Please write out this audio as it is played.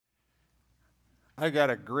I got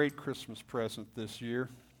a great Christmas present this year.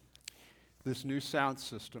 This new sound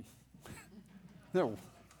system. No,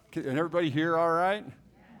 can everybody hear all right?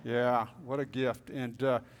 Yeah, what a gift. And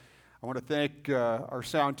I want to thank our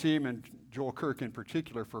sound team and Joel Kirk in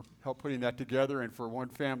particular for help putting that together, and for one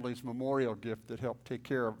family's memorial gift that helped took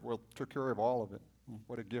care of all of it.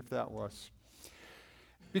 What a gift that was.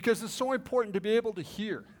 Because it's so important to be able to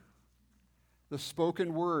hear the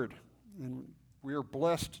spoken word, and we are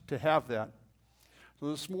blessed to have that. So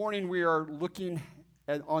this morning we are looking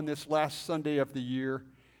at, on this last Sunday of the year,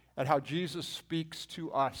 at how Jesus speaks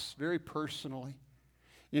to us very personally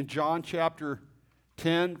in John chapter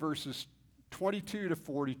 10, verses 22 to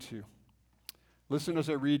 42. Listen as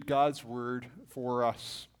I read God's word for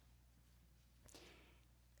us.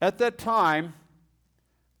 At that time,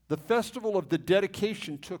 the festival of the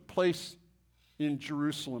dedication took place in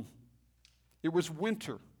Jerusalem. It was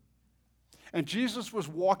winter, and Jesus was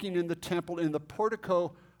walking in the temple in the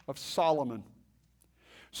portico of Solomon.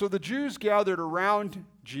 So the Jews gathered around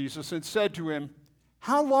Jesus and said to him,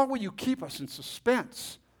 "How long will you keep us in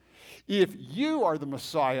suspense? If you are the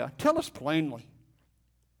Messiah, tell us plainly."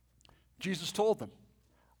 Jesus told them,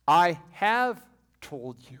 "I have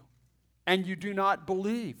told you, and you do not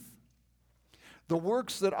believe. The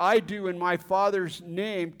works that I do in my Father's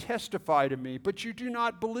name testify to me, but you do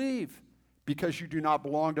not believe, because you do not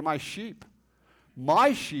belong to my sheep.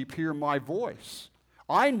 My sheep hear my voice.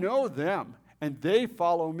 I know them, and they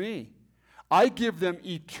follow me. I give them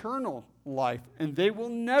eternal life, and they will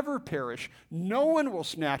never perish. No one will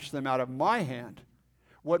snatch them out of my hand.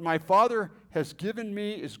 What my Father has given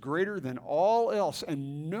me is greater than all else,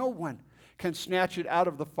 and no one can snatch it out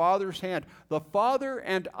of the Father's hand. The Father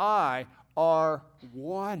and I are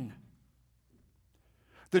one."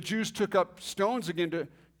 The Jews took up stones again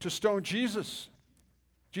to stone Jesus.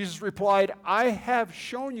 Jesus replied, "I have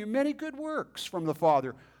shown you many good works from the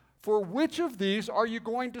Father. For which of these are you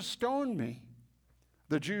going to stone me?"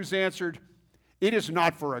 The Jews answered, "It is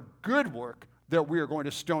not for a good work that we are going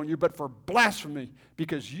to stone you, but for blasphemy,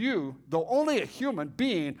 because you, though only a human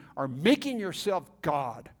being, are making yourself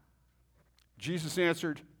God." Jesus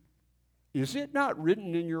answered, "Is it not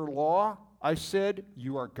written in your law, I said,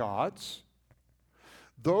 you are gods?"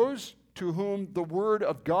 Those to whom the word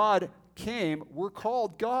of God came were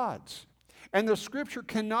called gods, and the scripture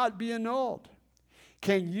cannot be annulled.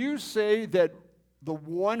 Can you say that the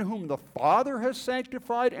one whom the Father has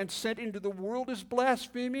sanctified and sent into the world is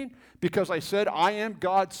blaspheming, because I said I am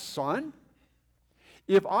God's Son?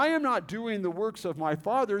 If I am not doing the works of my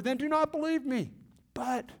Father, then do not believe me.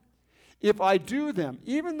 But if I do them,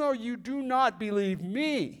 even though you do not believe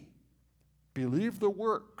me, believe the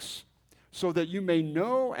works, so that you may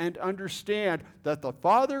know and understand that the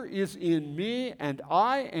Father is in me and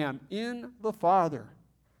I am in the Father.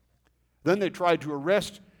 Then they tried to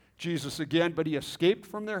arrest Jesus again, but he escaped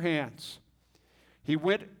from their hands. He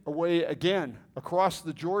went away again across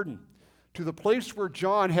the Jordan to the place where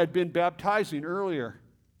John had been baptizing earlier,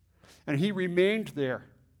 and he remained there.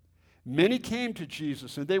 Many came to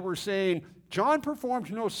Jesus, and they were saying, "John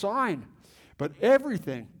performed no sign, but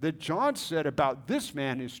everything that John said about this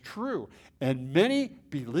man is true," and many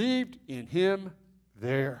believed in him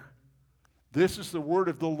there. This is the word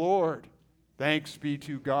of the Lord. Thanks be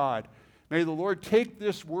to God. May the Lord take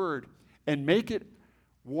this word and make it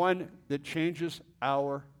one that changes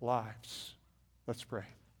our lives. Let's pray.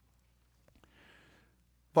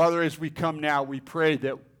 Father, as we come now, we pray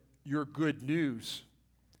that your good news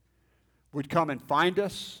would come and find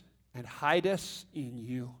us and hide us in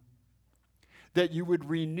you. That you would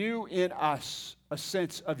renew in us a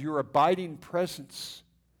sense of your abiding presence.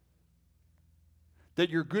 That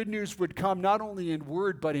your good news would come not only in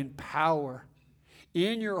word but in power,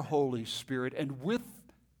 in your Holy Spirit, and with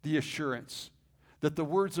the assurance that the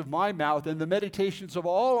words of my mouth and the meditations of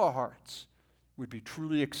all our hearts would be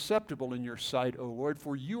truly acceptable in your sight, O Lord,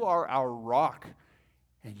 for you are our rock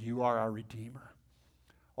and you are our Redeemer.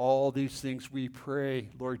 All these things we pray,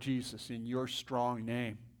 Lord Jesus, in your strong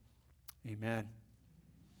name. Amen.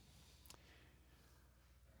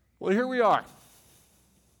 Well, here we are.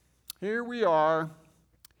 Here we are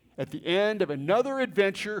at the end of another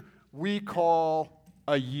adventure we call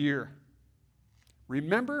a year.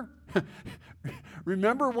 Remember?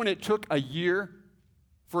 Remember when it took a year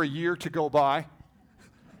for a year to go by?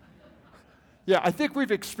 Yeah, I think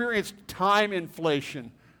we've experienced time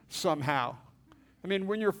inflation somehow. I mean,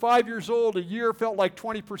 when you're 5 years old, a year felt like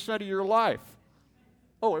 20% of your life.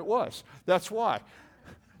 Oh, it was. That's why.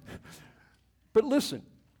 But listen,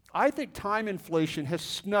 I think time inflation has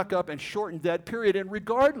snuck up and shortened that period, and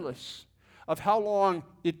regardless of how long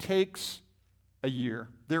it takes a year,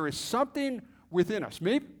 there is something within us.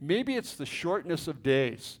 Maybe it's the shortness of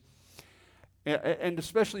days. And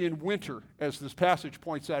especially in winter, as this passage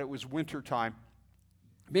points out, it was winter time.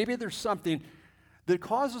 Maybe there's something that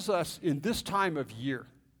causes us in this time of year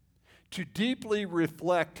to deeply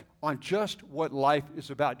reflect on just what life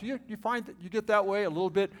is about. Do you find that you get that way, a little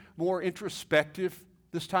bit more introspective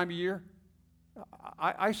this time of year?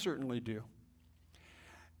 I certainly do.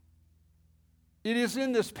 It is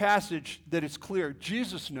in this passage that it's clear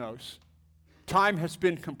Jesus knows time has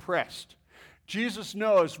been compressed. Jesus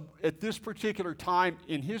knows at this particular time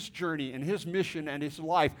in his journey, in his mission and his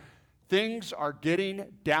life, things are getting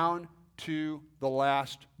down to the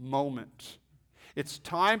last moment. It's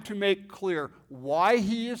time to make clear why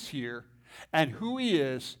he is here and who he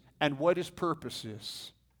is and what his purpose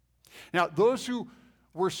is. Now, those who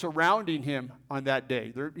were surrounding him on that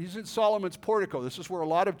day, he's in Solomon's portico. This is where a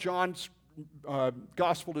lot of John's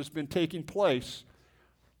gospel has been taking place.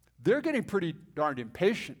 They're getting pretty darned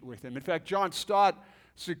impatient with him. In fact, John Stott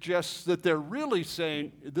suggests that they're really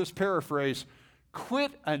saying, this paraphrase,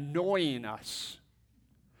 quit annoying us.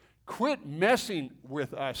 Quit messing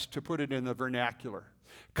with us, to put it in the vernacular.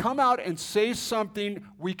 Come out and say something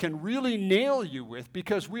we can really nail you with,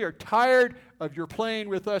 because we are tired of your playing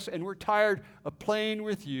with us and we're tired of playing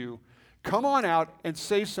with you. Come on out and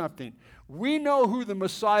say something. We know who the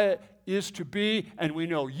Messiah is to be, and we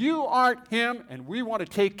know you aren't him, and we want to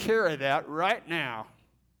take care of that right now.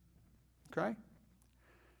 Okay?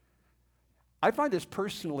 I find this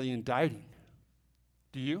personally indicting.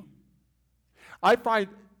 Do you? I find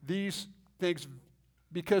these things,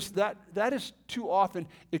 because that is too often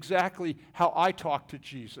exactly how I talk to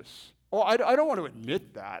Jesus. Oh, I don't want to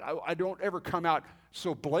admit that. I don't ever come out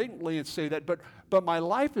so blatantly and say that, but my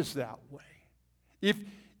life is that way.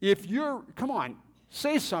 If you're, come on,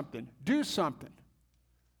 say something, do something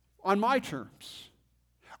on my terms.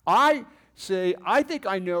 I say, I think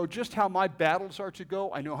I know just how my battles are to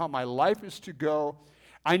go. I know how my life is to go.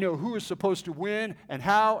 I know who is supposed to win and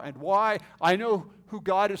how and why. I know who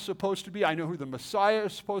God is supposed to be. I know who the Messiah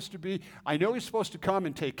is supposed to be. I know he's supposed to come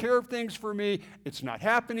and take care of things for me. It's not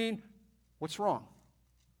happening. What's wrong?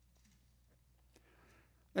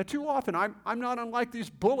 Now, too often, I'm not unlike these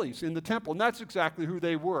bullies in the temple, and that's exactly who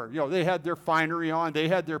they were. You know, they had their finery on, they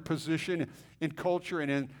had their position in culture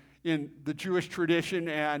and in the Jewish tradition,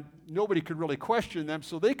 and nobody could really question them,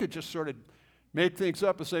 so they could just sort of make things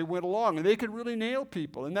up as they went along, and they could really nail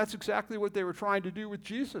people, and that's exactly what they were trying to do with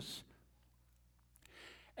Jesus.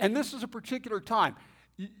 And this is a particular time.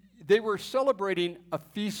 They were celebrating a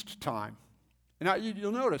feast time. Now,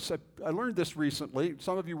 you'll notice, I learned this recently.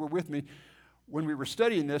 Some of you were with me when we were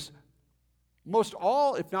studying this. Most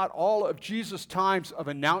all, if not all, of Jesus' times of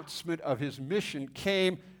announcement of his mission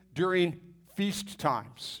came during feast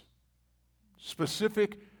times,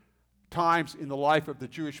 specific times in the life of the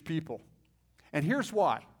Jewish people. And here's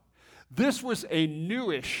why. This was a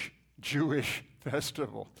newish Jewish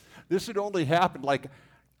festival. This had only happened like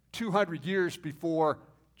 200 years before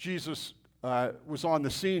Jesus was on the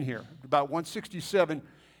scene here, about 167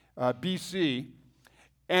 BC.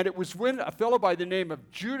 And it was when a fellow by the name of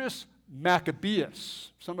Judas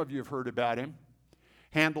Maccabeus, some of you have heard about him.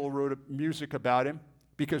 Handel wrote music about him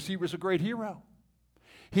because he was a great hero.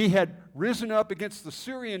 He had risen up against the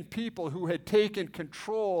Syrian people who had taken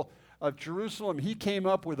control of Jerusalem. He came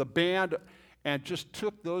up with a band and just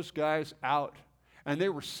took those guys out. And they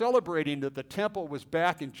were celebrating that the temple was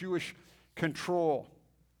back in Jewish control.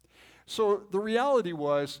 So the reality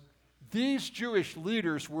was, these Jewish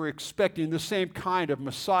leaders were expecting the same kind of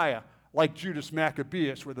Messiah, like Judas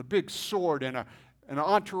Maccabeus, with a big sword and an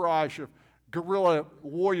entourage of guerrilla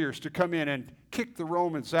warriors to come in and kick the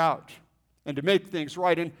Romans out and to make things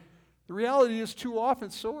right. And the reality is, too often,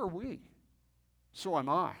 so are we. So am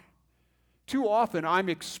I. Too often, I'm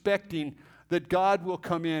expecting that God will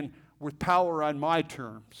come in with power on my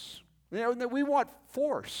terms. You know, that we want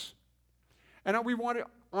force. And we want it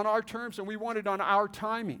on our terms, and we want it on our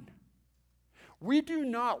timing. We do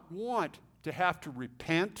not want to have to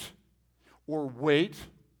repent or wait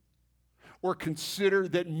or consider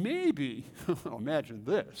that maybe, imagine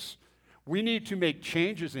this, we need to make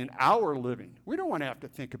changes in our living. We don't want to have to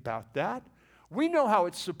think about that. We know how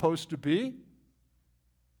it's supposed to be.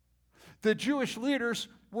 The Jewish leaders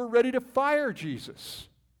were ready to fire Jesus,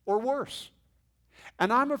 or worse.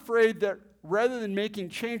 And I'm afraid that rather than making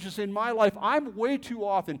changes in my life, I'm way too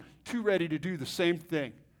often too ready to do the same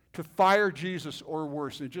thing, to fire Jesus or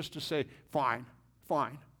worse, and just to say, fine,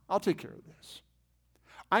 I'll take care of this.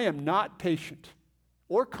 I am not patient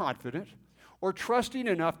or confident or trusting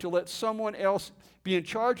enough to let someone else be in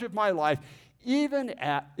charge of my life, even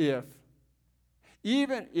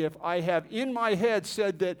even if I have in my head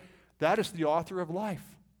said that that is the author of life.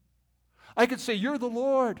 I could say, you're the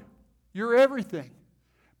Lord, you're everything.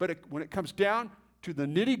 But when it comes down to the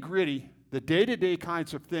nitty-gritty, the day-to-day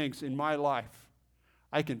kinds of things in my life,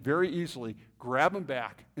 I can very easily grab them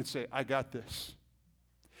back and say, I got this.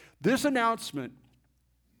 This announcement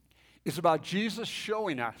is about Jesus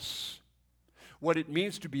showing us what it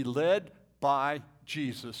means to be led by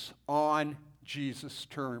Jesus on Jesus'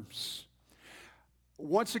 terms.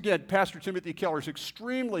 Once again, Pastor Timothy Keller is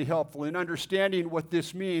extremely helpful in understanding what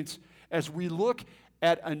this means as we look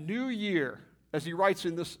at a new year, as he writes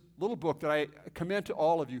in this little book that I commend to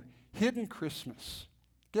all of you, Hidden Christmas.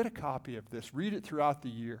 Get a copy of this. Read it throughout the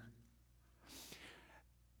year.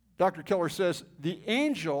 Dr. Keller says, the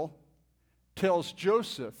angel tells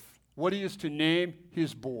Joseph what he is to name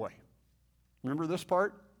his boy. Remember this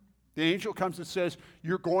part? The angel comes and says,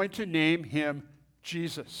 you're going to name him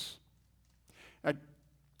Jesus. And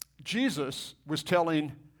Jesus was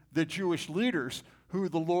telling the Jewish leaders who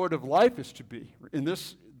the Lord of life is to be in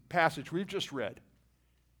this passage we've just read.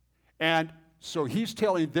 And so he's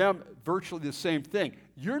telling them virtually the same thing.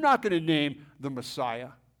 You're not going to name the Messiah.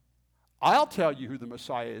 I'll tell you who the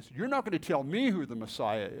Messiah is. You're not going to tell me who the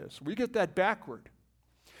Messiah is. We get that backward.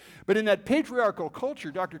 But in that patriarchal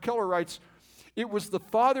culture, Dr. Keller writes, it was the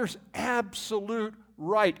father's absolute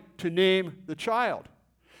right to name the child.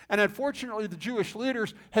 And unfortunately, the Jewish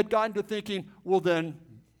leaders had gotten to thinking, well, then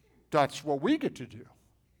that's what we get to do.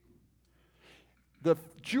 The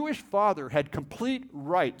Jewish father had complete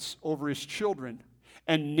rights over his children,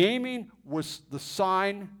 and naming was the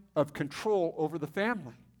sign of control over the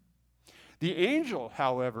family. The angel,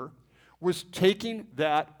 however, was taking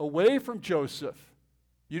that away from Joseph.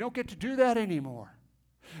 You don't get to do that anymore.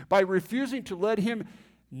 By refusing to let him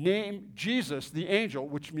name Jesus, the angel,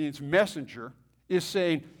 which means messenger, is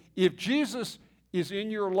saying, if Jesus is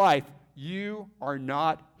in your life, you are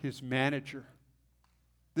not his manager.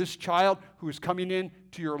 This child who is coming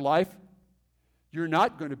into your life, you're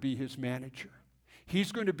not going to be his manager.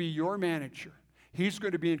 He's going to be your manager. He's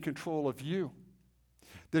going to be in control of you.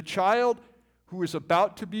 The child who is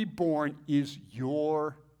about to be born is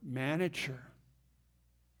your manager.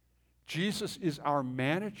 Jesus is our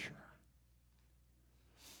manager.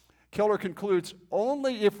 Keller concludes,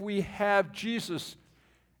 only if we have Jesus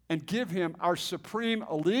and give him our supreme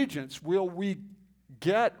allegiance will we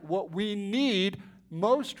get what we need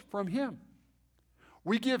most from him.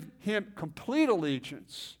 We give him complete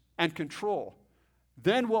allegiance and control.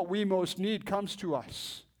 Then what we most need comes to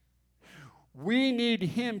us. We need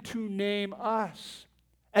him to name us.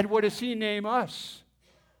 And what does he name us?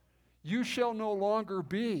 You shall no longer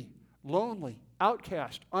be lonely,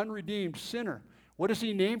 outcast, unredeemed sinner. What has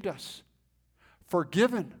he named us?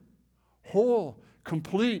 Forgiven, whole,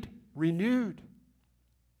 complete, renewed.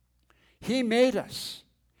 He made us.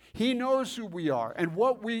 He knows who we are and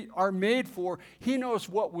what we are made for. He knows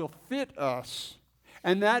what will fit us.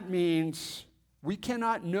 And that means we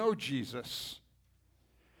cannot know Jesus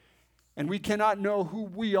and we cannot know who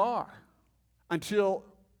we are until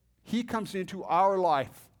he comes into our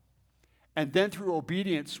life. And then through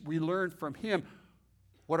obedience, we learn from him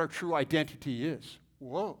what our true identity is.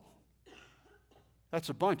 Whoa. That's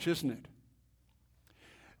a bunch, isn't it?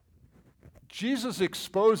 Jesus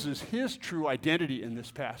exposes his true identity in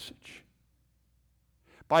this passage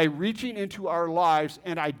by reaching into our lives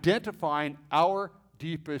and identifying our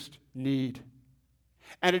deepest need.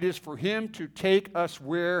 And it is for him to take us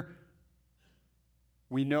where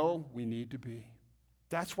we know we need to be.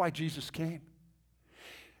 That's why Jesus came.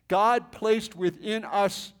 God placed within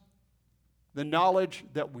us the knowledge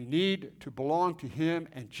that we need to belong to him,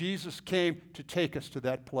 and Jesus came to take us to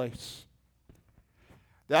that place.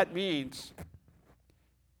 That means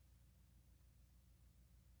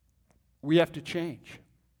we have to change.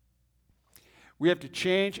 We have to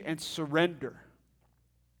change and surrender.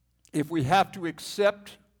 If we have to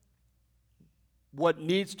accept what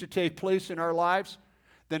needs to take place in our lives,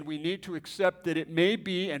 then we need to accept that it may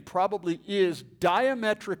be and probably is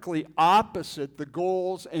diametrically opposite the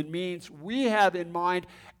goals and means we have in mind.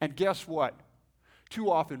 And guess what? Too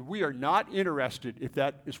often we are not interested if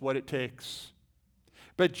that is what it takes.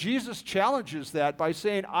 But Jesus challenges that by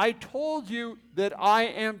saying, I told you that I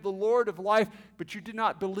am the Lord of life, but you did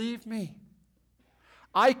not believe me.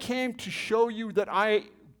 I came to show you that I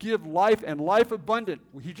give life and life abundant.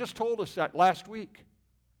 He just told us that last week.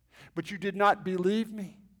 But you did not believe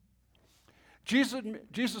me.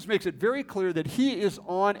 Jesus makes it very clear that he is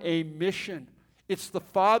on a mission. It's the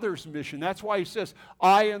Father's mission. That's why he says,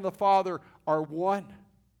 I and the Father are one,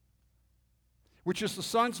 which is the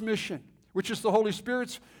Son's mission, which is the Holy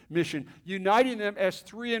Spirit's mission, uniting them as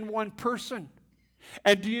three in one person.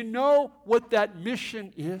 And do you know what that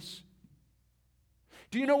mission is?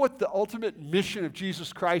 Do you know what the ultimate mission of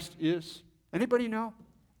Jesus Christ is? Anybody know?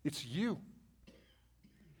 It's you.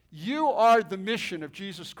 You are the mission of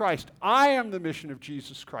Jesus Christ. I am the mission of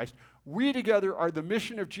Jesus Christ. We together are the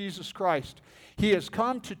mission of Jesus Christ. He has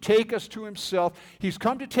come to take us to himself. He's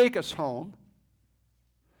come to take us home.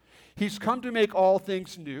 He's come to make all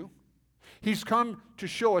things new. He's come to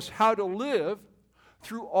show us how to live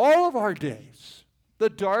through all of our days, the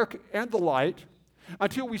dark and the light,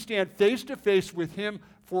 until we stand face to face with him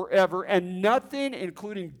forever, and nothing,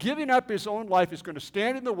 including giving up his own life, is going to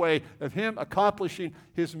stand in the way of him accomplishing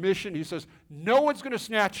his mission. He says, no one's going to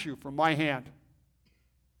snatch you from my hand.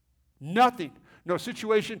 Nothing. No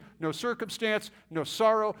situation, no circumstance, no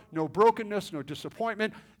sorrow, no brokenness, no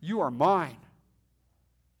disappointment. You are mine.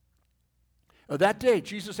 That day,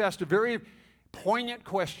 Jesus asked a very poignant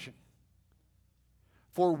question.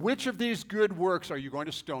 For which of these good works are you going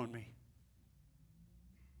to stone me?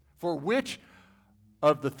 For which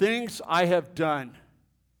of the things I have done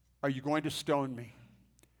are you going to stone me?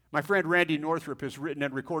 My friend Randy Northrup has written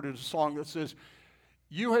and recorded a song that says,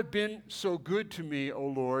 you have been so good to me, O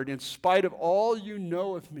Lord, in spite of all you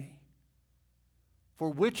know of me. For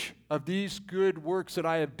which of these good works that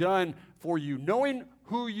I have done for you, knowing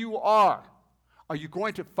who you are you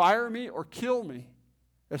going to fire me or kill me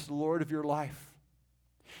as the Lord of your life?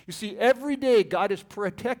 You see, every day God is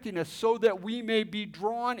protecting us so that we may be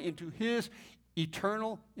drawn into his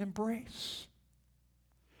eternal embrace.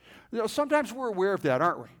 You know, sometimes we're aware of that,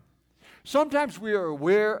 aren't we? Sometimes we are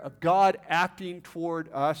aware of God acting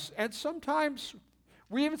toward us, and sometimes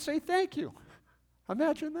we even say, thank you.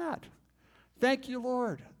 Imagine that. Thank you,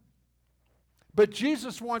 Lord. But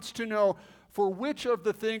Jesus wants to know, for which of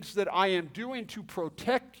the things that I am doing to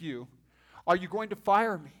protect you are you going to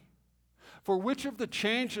fire me? For which of the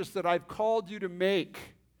changes that I've called you to make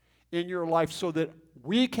in your life so that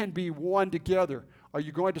we can be one together are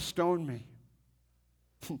you going to stone me?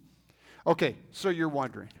 Okay, so you're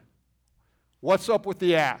wondering, what's up with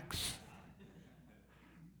the axe?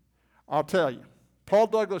 I'll tell you. Paul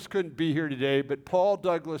Douglas couldn't be here today, but Paul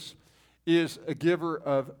Douglas is a giver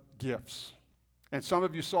of gifts. And some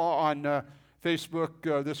of you saw on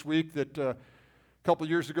Facebook this week that a couple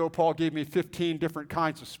years ago, Paul gave me 15 different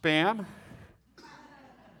kinds of spam.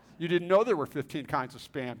 You didn't know there were 15 kinds of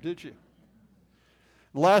spam, did you?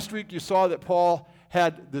 Last week, you saw that Paul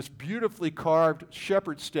had this beautifully carved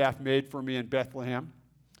shepherd's staff made for me in Bethlehem.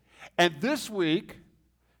 And this week,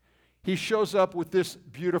 he shows up with this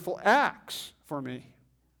beautiful axe for me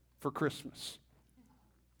for Christmas.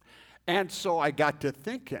 And so I got to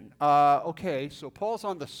thinking, okay, so Paul's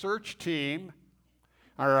on the search team,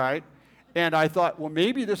 all right, and I thought, well,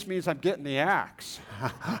 maybe this means I'm getting the axe.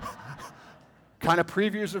 Kind of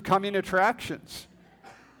previews of coming attractions.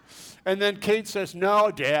 And then Kate says, no,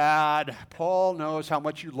 Dad, Paul knows how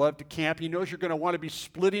much you love to camp. He knows you're going to want to be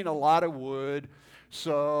splitting a lot of wood,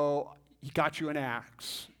 so he got you an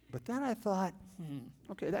axe. But then I thought,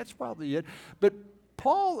 okay, that's probably it. But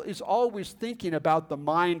Paul is always thinking about the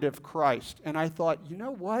mind of Christ. And I thought, you know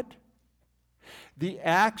what? The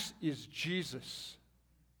axe is Jesus.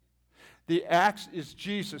 The axe is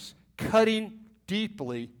Jesus cutting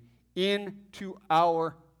deeply into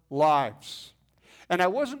our lives. And I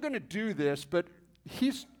wasn't going to do this, but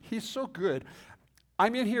he's so good.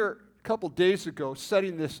 I'm in here a couple days ago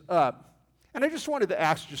setting this up, and I just wanted the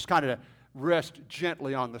axe just kind of rest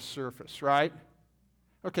gently on the surface, right?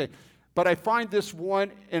 Okay. But I find this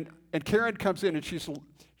one, and Karen comes in, and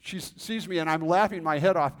she sees me, and I'm laughing my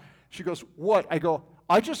head off. She goes, what? I go,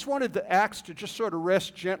 I just wanted the axe to just sort of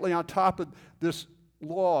rest gently on top of this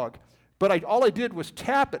log. But all I did was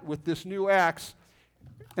tap it with this new axe,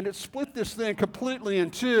 and it split this thing completely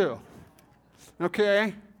in two.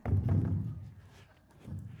 Okay?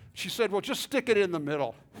 She said, well, just stick it in the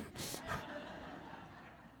middle.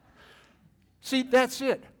 See, that's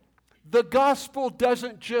it. The gospel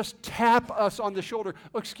doesn't just tap us on the shoulder.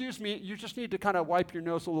 Oh, excuse me, you just need to kind of wipe your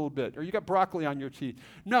nose a little bit, or you got broccoli on your teeth.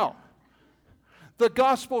 No. The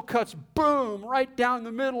gospel cuts, boom, right down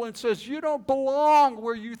the middle and says, you don't belong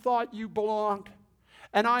where you thought you belonged.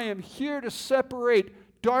 And I am here to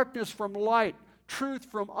separate darkness from light, truth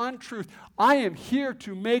from untruth. I am here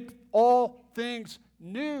to make all things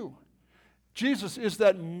new. Jesus is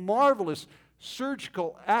that marvelous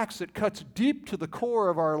surgical axe that cuts deep to the core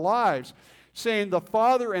of our lives, saying the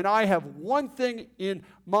Father and I have one thing in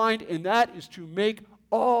mind, and that is to make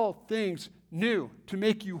all things new, to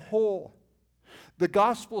make you whole. The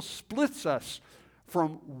gospel splits us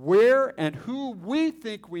from where and who we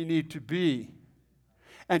think we need to be,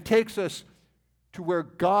 and takes us to where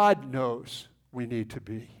God knows we need to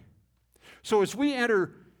be. So as we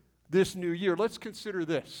enter this new year, let's consider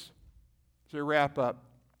this as I wrap up.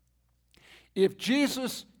 If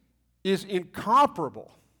Jesus is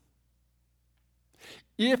incomparable,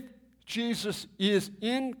 if Jesus is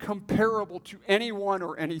incomparable to anyone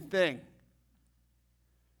or anything,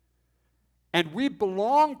 and we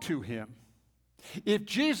belong to him, if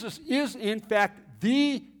Jesus is in fact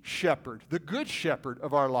the shepherd, the good shepherd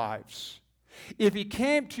of our lives, if he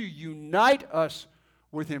came to unite us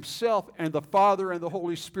with himself and the Father and the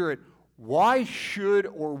Holy Spirit, why should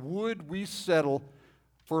or would we settle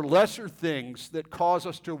for lesser things that cause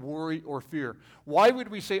us to worry or fear? Why would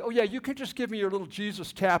we say, oh yeah, you can just give me your little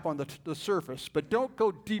Jesus tap on the surface, but don't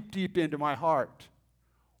go deep, deep into my heart?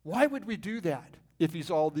 Why would we do that if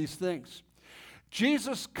he's all these things?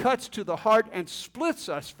 Jesus cuts to the heart and splits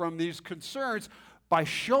us from these concerns by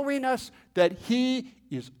showing us that he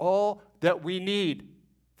is all that we need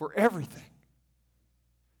for everything.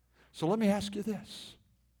 So let me ask you this,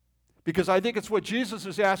 because I think it's what Jesus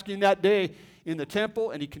is asking that day in the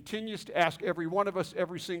temple, and he continues to ask every one of us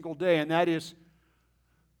every single day, and that is,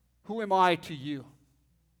 who am I to you?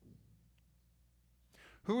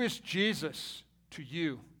 Who is Jesus to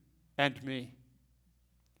you and me?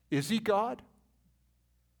 Is he God?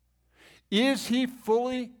 Is he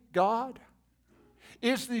fully God?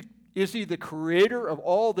 Is he the creator of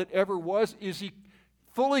all that ever was? Is he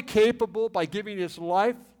fully capable by giving his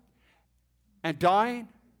life and dying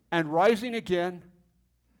and rising again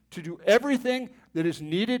to do everything that is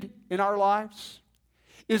needed in our lives?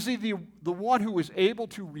 Is he the one who is able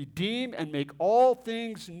to redeem and make all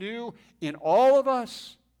things new in all of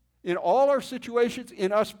us, in all our situations,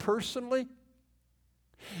 in us personally?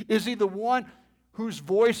 Is he the one whose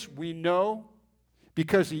voice we know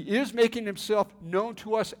because he is making himself known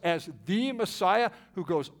to us as the Messiah who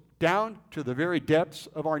goes down to the very depths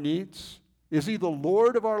of our needs? Is he the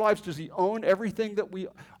Lord of our lives? Does he own everything that we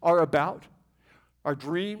are about? Our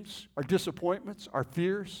dreams, our disappointments, our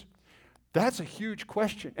fears? That's a huge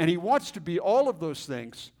question. And he wants to be all of those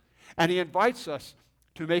things. And he invites us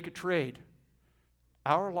to make a trade.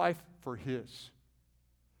 Our life for his.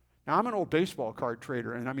 Now, I'm an old baseball card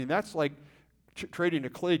trader, and I mean, that's like trading a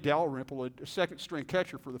Clay Dalrymple, a second-string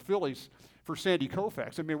catcher for the Phillies, for Sandy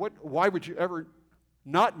Koufax. I mean, why would you ever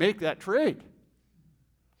not make that trade?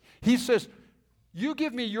 He says, you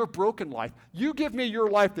give me your broken life. You give me your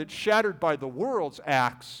life that's shattered by the world's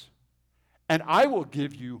acts, and I will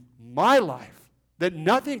give you my life that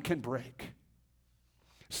nothing can break.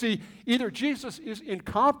 See, either Jesus is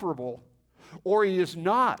incomparable or he is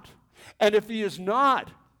not. And if he is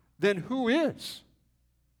not, then who is?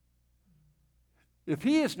 If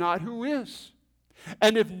he is not, who is?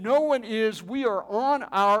 And if no one is, we are on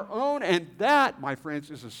our own, and that, my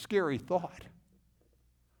friends, is a scary thought.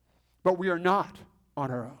 But we are not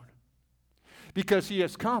on our own, because he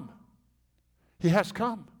has come. He has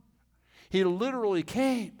come. He literally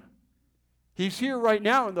came. He's here right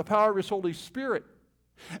now in the power of his Holy Spirit.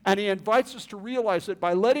 And he invites us to realize that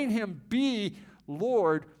by letting him be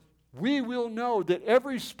Lord, we will know that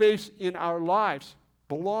every space in our lives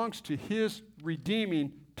belongs to his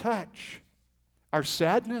redeeming touch. Our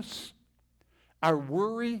sadness, our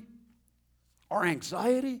worry, our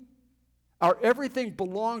anxiety, our everything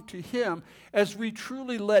belong to him as we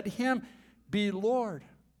truly let him be Lord.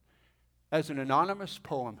 As an anonymous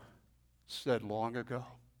poem said long ago,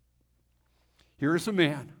 here is a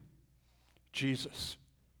man, Jesus,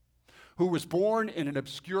 who was born in an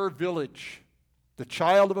obscure village, the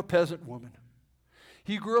child of a peasant woman.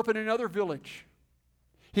 He grew up in another village.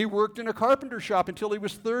 He worked in a carpenter shop until he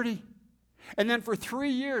was 30. And then for 3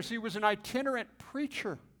 years, he was an itinerant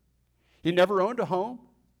preacher. He never owned a home.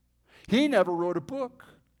 He never wrote a book.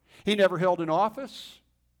 He never held an office.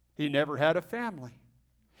 He never had a family.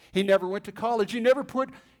 He never went to college. He never put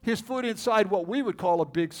his foot inside what we would call a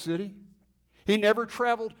big city. He never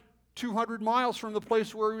traveled 200 miles from the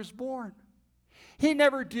place where he was born. He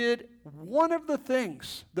never did one of the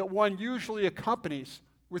things that one usually accompanies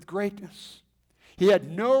with greatness. He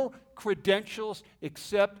had no credentials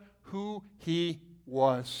except who he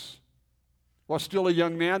was. While still a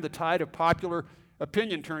young man, the tide of popular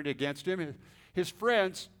opinion turned against him. His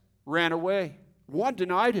friends ran away. One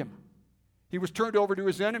denied him. He was turned over to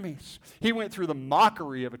his enemies. He went through the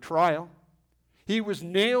mockery of a trial. He was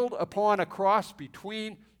nailed upon a cross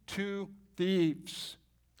between two thieves.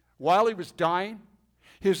 While he was dying,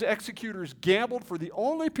 his executors gambled for the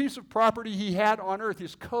only piece of property he had on earth,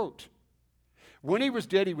 his coat. When he was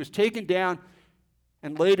dead, he was taken down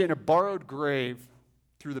and laid in a borrowed grave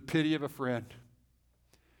through the pity of a friend.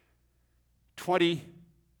 20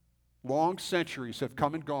 Long centuries have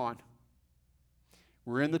come and gone.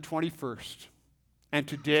 We're in the 21st. And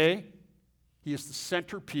today, he is the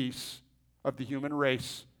centerpiece of the human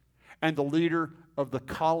race and the leader of the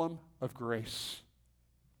column of grace.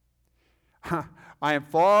 I am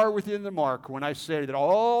far within the mark when I say that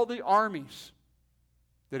all the armies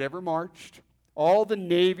that ever marched, all the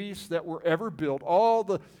navies that were ever built, all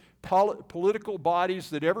the political bodies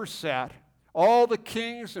that ever sat, all the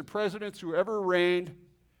kings and presidents who ever reigned,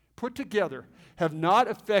 put together, have not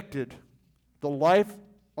affected the life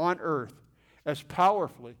on earth as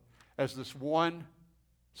powerfully as this one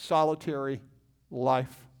solitary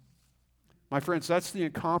life. My friends, that's the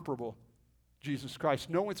incomparable Jesus Christ.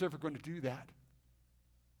 No one's ever going to do that.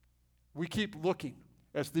 We keep looking,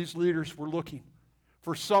 as these leaders were looking,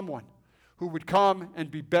 for someone who would come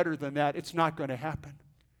and be better than that. It's not going to happen.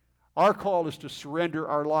 Our call is to surrender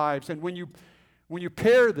our lives. And when you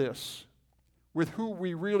pair this with who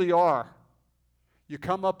we really are, you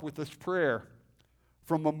come up with this prayer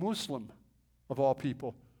from a Muslim, of all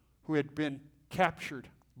people, who had been captured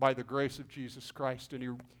by the grace of Jesus Christ.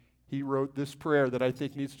 And he wrote this prayer that I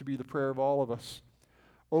think needs to be the prayer of all of us.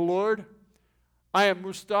 O Lord, I am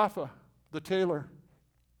Mustafa, the tailor,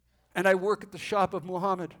 and I work at the shop of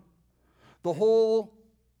Muhammad. The whole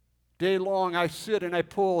day long I sit and I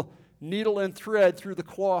pull needle and thread through the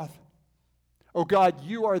cloth. O God,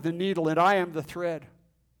 you are the needle and I am the thread.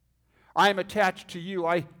 I am attached to you.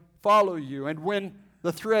 I follow you. And when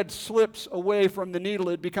the thread slips away from the needle,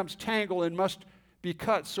 it becomes tangled and must be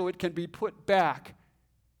cut so it can be put back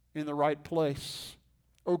in the right place.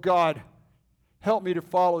 O God, help me to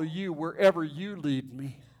follow you wherever you lead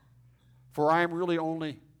me. For I am really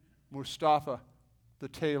only Mustafa, the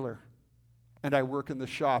tailor, and I work in the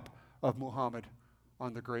shop of Muhammad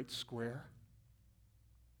on the great square.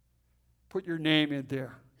 Put your name in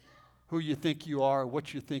there, who you think you are,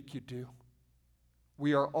 what you think you do.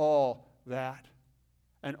 We are all that.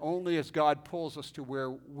 And only as God pulls us to where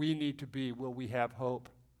we need to be will we have hope.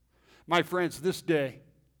 My friends, this day,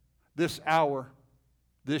 this hour,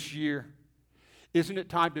 this year, isn't it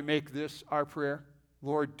time to make this our prayer?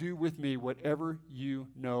 Lord, do with me whatever you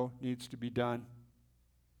know needs to be done.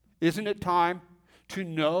 Isn't it time to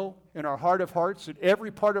know in our heart of hearts that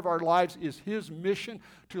every part of our lives is his mission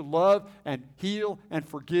to love and heal and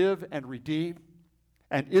forgive and redeem?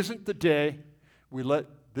 And isn't the day we let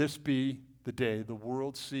this be the day the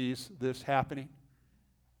world sees this happening?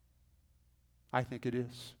 I think it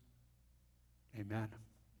is. Amen.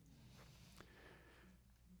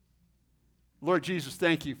 Lord Jesus,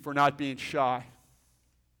 thank you for not being shy.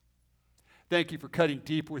 Thank you for cutting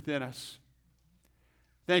deep within us.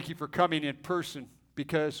 Thank you for coming in person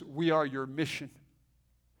because we are your mission.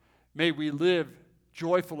 May we live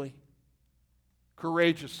joyfully,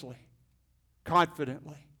 courageously,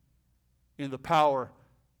 confidently in the power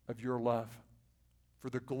of your love, for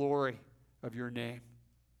the glory of your name.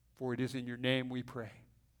 For it is in your name we pray.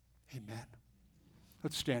 Amen.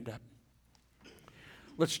 Let's stand up.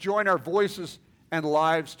 Let's join our voices and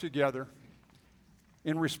lives together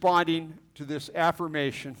in responding to this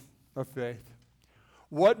affirmation of faith.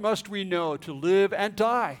 What must we know to live and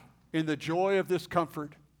die in the joy of this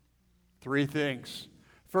comfort? 3 things.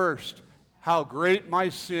 First, how great my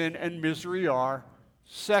sin and misery are.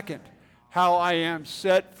 Second, how I am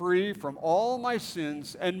set free from all my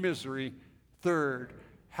sins and misery. Third,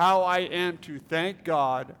 how I am to thank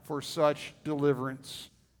God for such deliverance.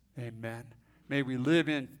 Amen. May we live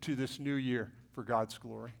into this new year for God's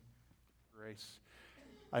glory. Grace.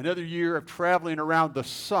 Another year of traveling around the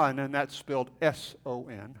sun, and that's spelled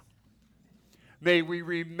S-O-N. May we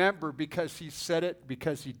remember, because he said it,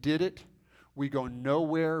 because he did it, we go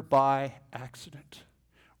nowhere by accident.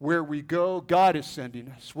 Where we go, God is sending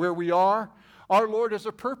us. Where we are, our Lord has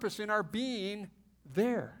a purpose in our being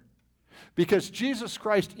there. Because Jesus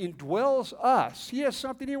Christ indwells us, he has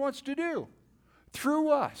something he wants to do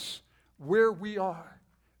through us. Where we are,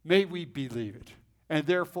 may we believe it, and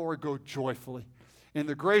therefore go joyfully in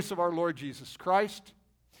the grace of our Lord Jesus Christ,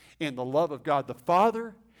 in the love of God the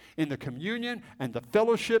Father, in the communion and the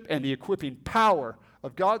fellowship and the equipping power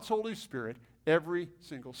of God's Holy Spirit every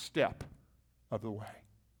single step of the way.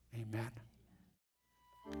 Amen.